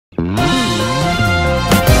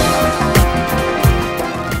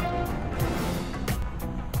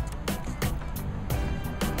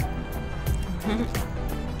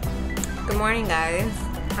morning, guys.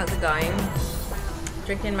 How's it going?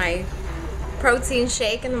 Drinking my protein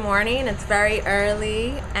shake in the morning. It's very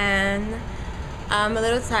early and I'm a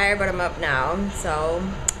little tired, but I'm up now. So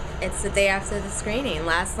it's the day after the screening.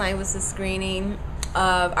 Last night was the screening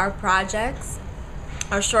of our projects,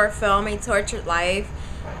 our short film, A Tortured Life,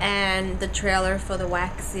 and the trailer for The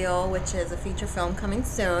Wax Seal, which is a feature film coming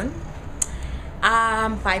soon.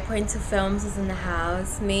 5.2 Films is in the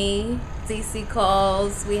house. Me, DC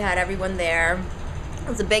Calls, we had everyone there. It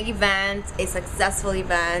was a big event, a successful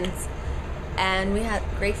event, and we had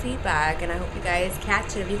great feedback, and I hope you guys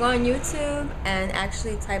catch it. If you go on YouTube and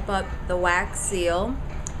actually type up The Wax Seal,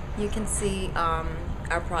 you can see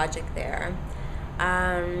our project there.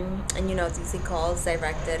 And you know, DC Calls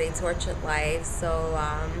directed A Tortured Life, so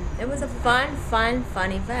it was a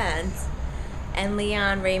fun event. And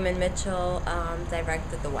Leon Raymond Mitchell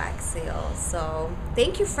directed The Wax Seal. So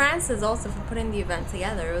thank you, Francis, also for putting the event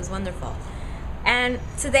together. It was wonderful. And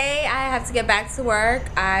today I have to get back to work.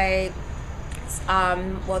 Well,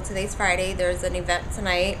 today's Friday. There's an event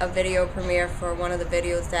tonight, a video premiere for one of the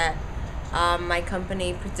videos that my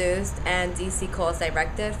company produced and DC Calls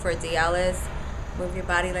directed for Daniela. Move Your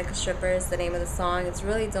Body Like a Stripper is the name of the song. It's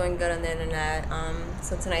really doing good on the internet.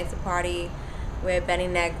 So tonight's a party with Benny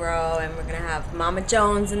Negro, and we're gonna have Mama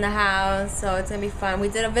Jones in the house, so it's gonna be fun. We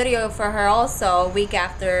did a video for her also a week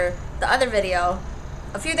after the other video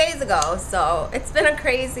a few days ago, so it's been a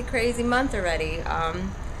crazy month already.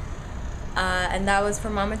 And that was for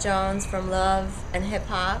Mama Jones from Love and Hip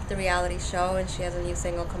Hop, the reality show, and she has a new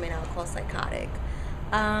single coming out called Psychotic.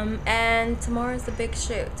 And tomorrow's the big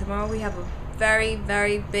shoot. Tomorrow we have a very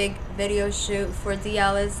big video shoot for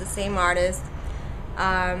Daniela, the same artist.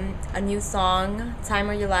 A new song, Time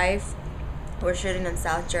of Your Life. We're shooting in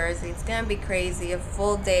South Jersey. It's gonna be crazy. A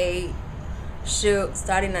full day shoot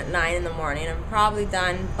starting at 9 in the morning. I'm probably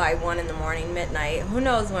done by 1 in the morning, midnight. Who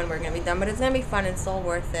knows when we're gonna be done, but it's gonna be fun and so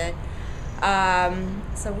worth it.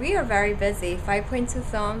 So we are very busy. 5.2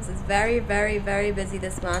 Films is very busy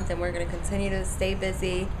this month, and we're gonna continue to stay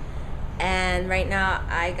busy. And right now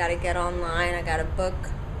I gotta get online. I gotta book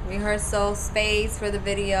rehearsal space for the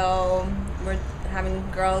video. We're having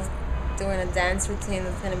girls doing a dance routine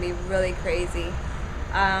that's going to be really crazy.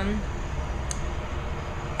 And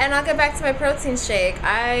I'll get back to my protein shake.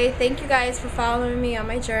 I thank you guys for following me on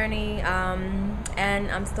my journey.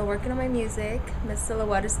 And I'm still working on my music. Miss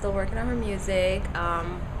Silawett is still working on her music.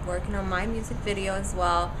 Working on my music video as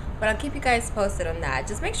well. But I'll keep you guys posted on that.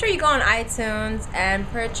 Just make sure you go on iTunes and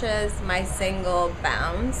purchase my single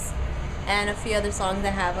Bounce and a few other songs I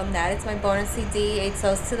have on that. It's my bonus CD, A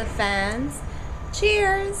Toast to the Fans.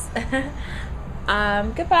 Cheers.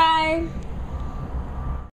 Goodbye.